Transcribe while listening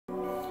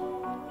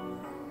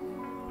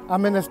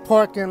I'm in this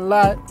parking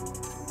lot.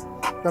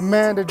 The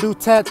man that do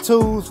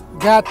tattoos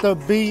got the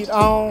beat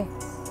on.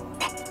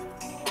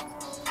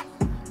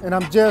 And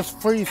I'm just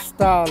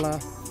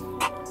freestyling.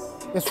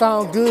 It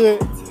sounds good.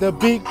 The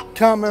beat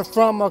coming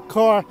from a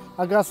car.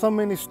 I got so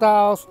many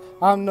styles.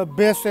 I'm the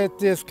best at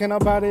this. Can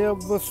nobody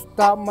ever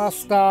stop my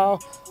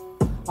style?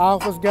 I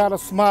always got a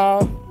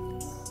smile.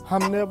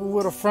 I'm never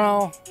with a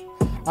frown.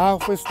 I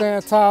always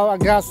stand tall. I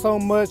got so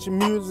much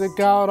music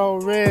out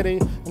already,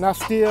 and I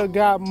still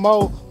got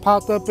more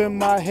popped up in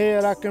my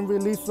head I can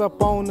release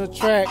up on the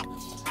track.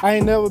 I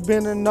ain't never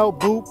been in no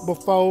booth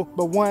before,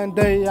 but one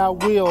day I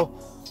will.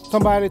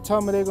 Somebody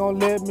told me they gonna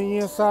let me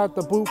inside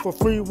the booth for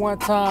free one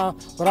time,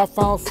 but I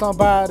found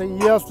somebody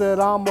else that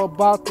I'm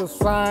about to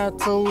sign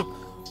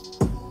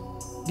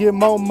to. Get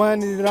more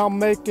money than I'm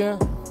making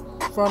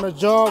from the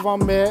job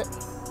I'm at,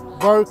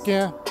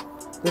 working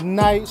the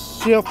night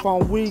shift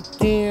on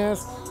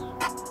weekends,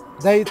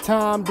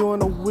 daytime during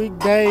the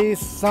weekdays.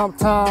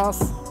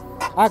 Sometimes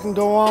I can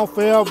go on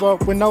forever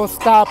with no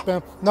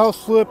stopping, no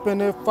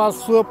slipping. If I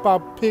slip, I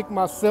pick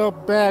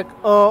myself back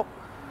up.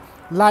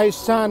 Light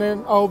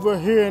shining over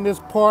here in this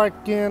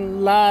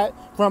parking lot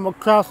from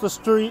across the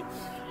street.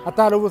 I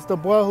thought it was the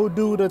boy who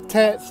do the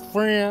tats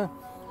friend,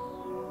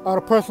 or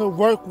the person who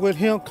worked with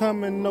him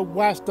coming to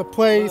watch the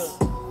place.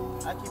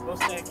 I keep on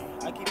stacking,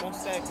 I keep on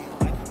stacking,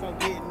 I keep on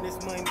getting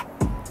this money.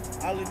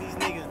 All of these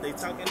niggas, they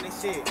talking their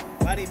shit.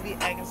 Why they be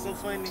acting so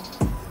funny?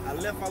 I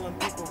left all them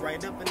people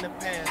right up in the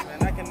past,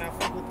 man. I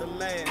cannot fuck with the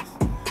last.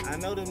 I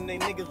know them they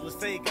niggas was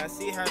fake. I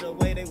see how the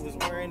way they was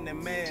wearing their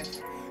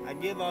mask. I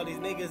give all these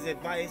niggas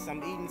advice. I'm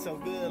eating so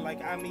good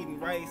like I'm eating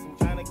rice. I'm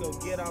trying to go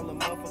get all the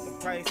motherfucking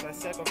price. I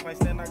sacrifice,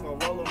 then I go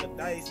roll on the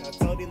dice. I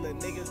told these little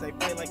niggas they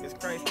play like it's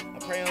Christ. I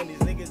pray on these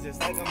niggas just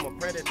like I'm a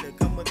predator.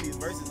 Come with these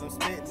verses, I'm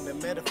spitting the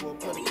metaphor.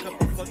 Put a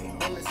couple fucking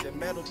bullets in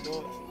metal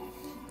doors.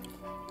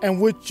 And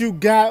what you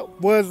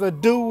got was a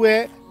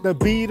duet. The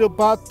beat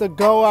about to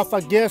go off.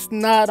 I guess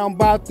not. I'm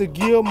about to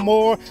give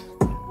more.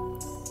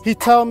 He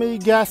told me he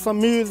got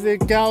some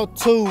music out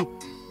too.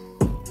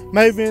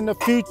 Maybe in the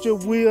future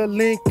we'll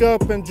link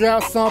up and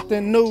drop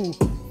something new.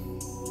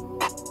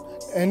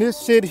 And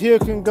this shit here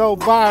can go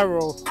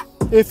viral.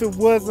 If it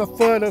wasn't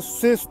for the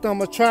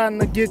system of trying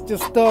to get your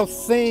stuff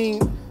seen,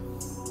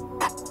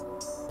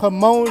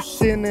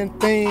 promotion and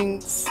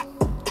things.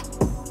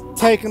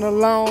 Taking a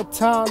long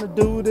time to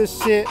do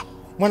this shit.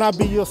 When I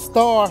be a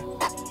star,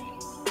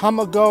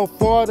 I'ma go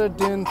farther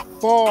than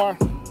far.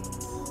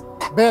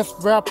 Best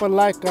rapper,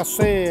 like I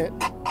said,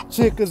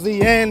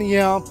 Chicozie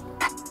Anyiam.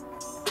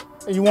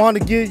 And you want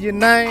to give your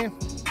name?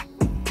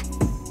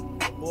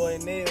 Boy,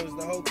 nails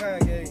the whole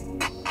Kanye.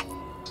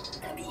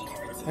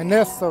 And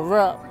that's a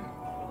wrap.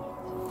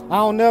 I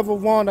don't ever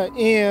want to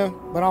end,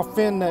 but I'm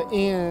finna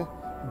end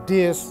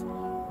this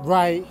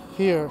right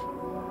here.